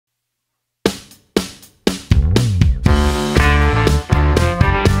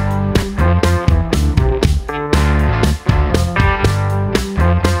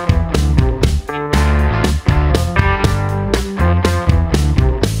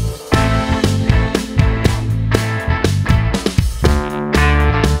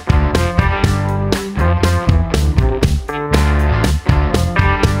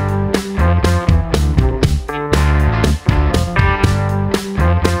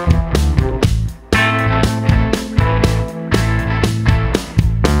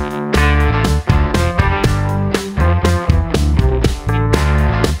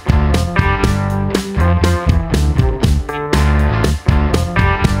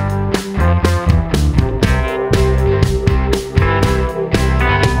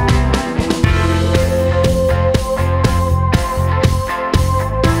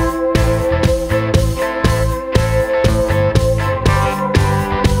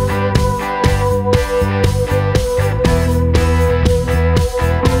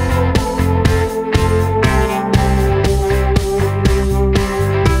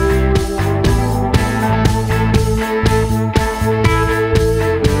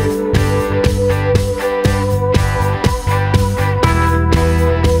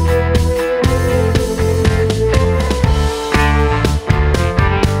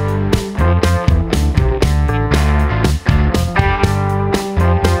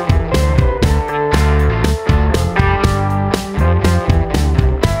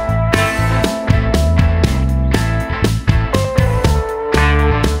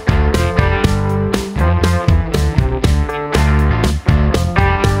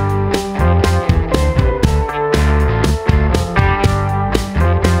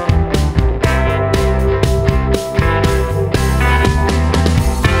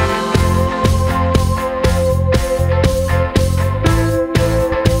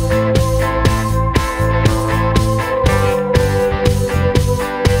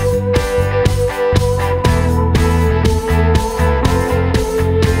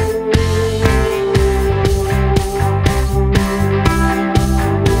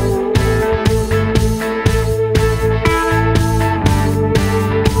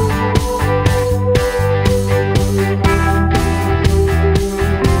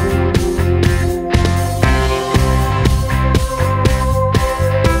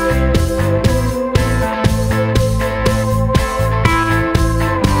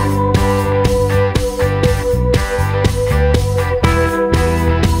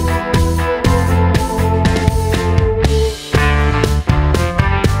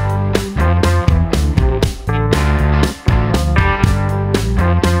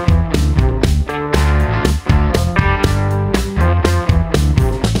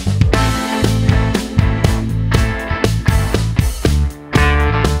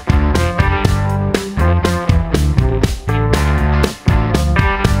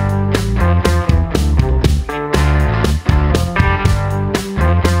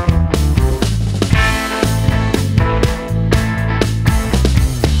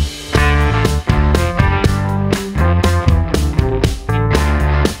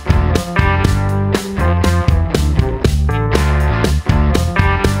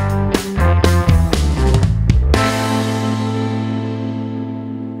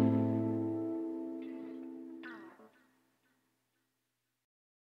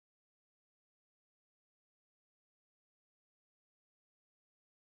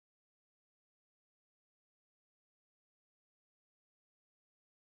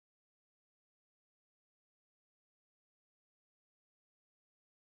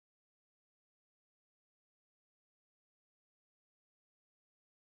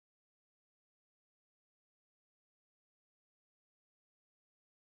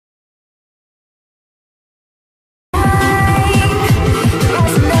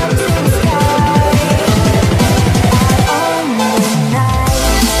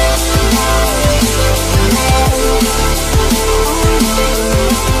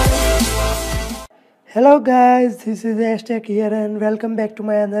Hello guys, this is Hashtag here and welcome back to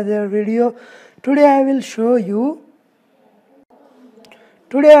my another video. Today I will show you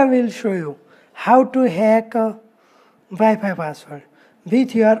how to hack a Wi-Fi password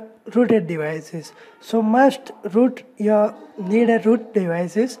with your rooted devices. So must need a root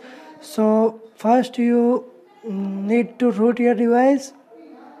devices. So first you need to root your device,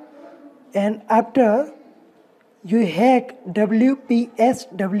 and after you hack WPS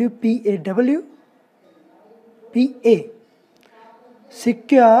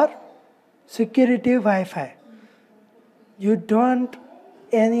security Wi-Fi. You don't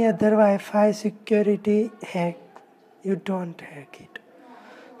any other Wi-Fi security hack. You don't hack it.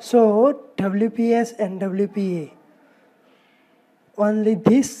 So WPS and WPA, only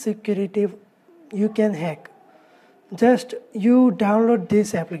this security you can hack. Just you download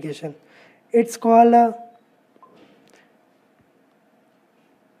this application. It's called a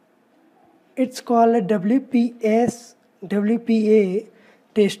WPA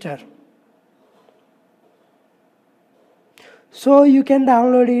tester. So you can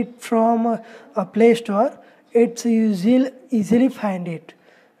download it from a Play Store. It's easily find it.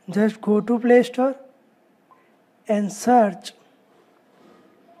 Just go to Play Store and search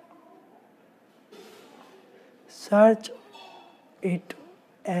it,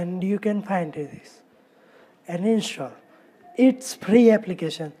 and you can find this and install. It's free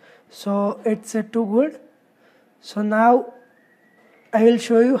application, so it's too good. So now I will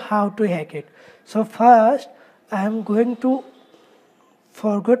show you how to hack it. So first I am going to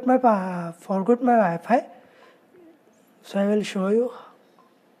forget my Wi-Fi. So I will show you.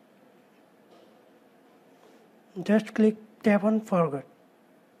 Just tap on forget.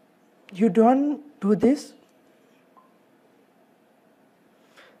 You don't do this.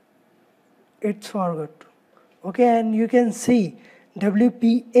 It's forgot. Okay, and you can see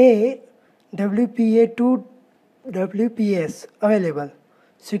WPA to WPS available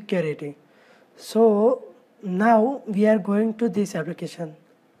security. So now we are going to this application.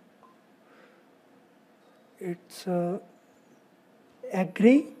 It's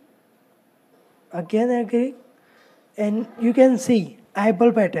agree, and you can see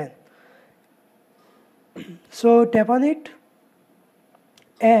eyeball pattern. So tap on it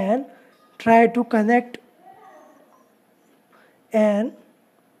and try to connect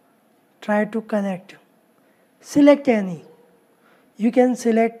select any. You can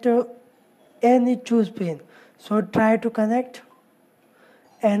select any choose pin. So try to connect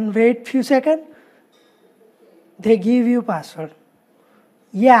and wait few seconds. They give you password.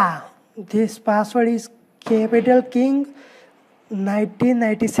 Yeah, this password is capital King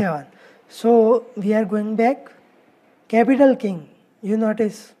 1997. So we are going back. Capital King, you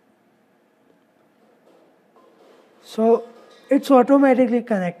notice. So it's automatically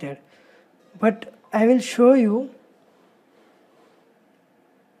connected, but I will show you.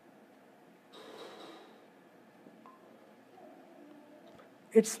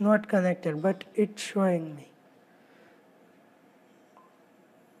 It's not connected, but it's showing me.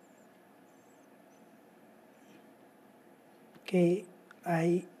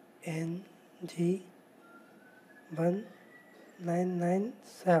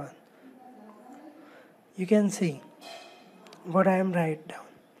 KING1997. You can see what I am write down.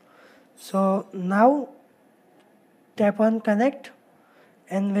 So now tap on connect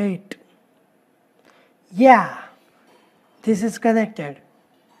and wait. Yeah, this is connected.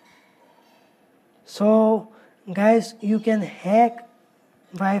 So guys, you can hack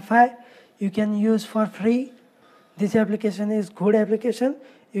Wi-Fi. You can use for free. This application is good application.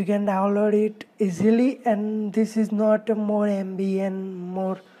 You can download it easily, and this is not more MB and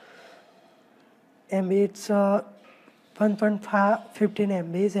more MB. It's 1.15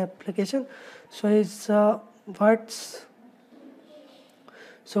 MB application. So it's words.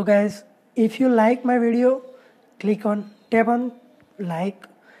 So guys, if you like my video, tap on like,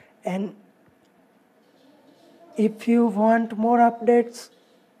 and if you want more updates,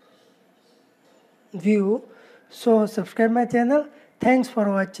 so subscribe my channel. Thanks for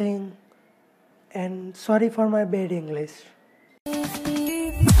watching, and sorry for my bad English.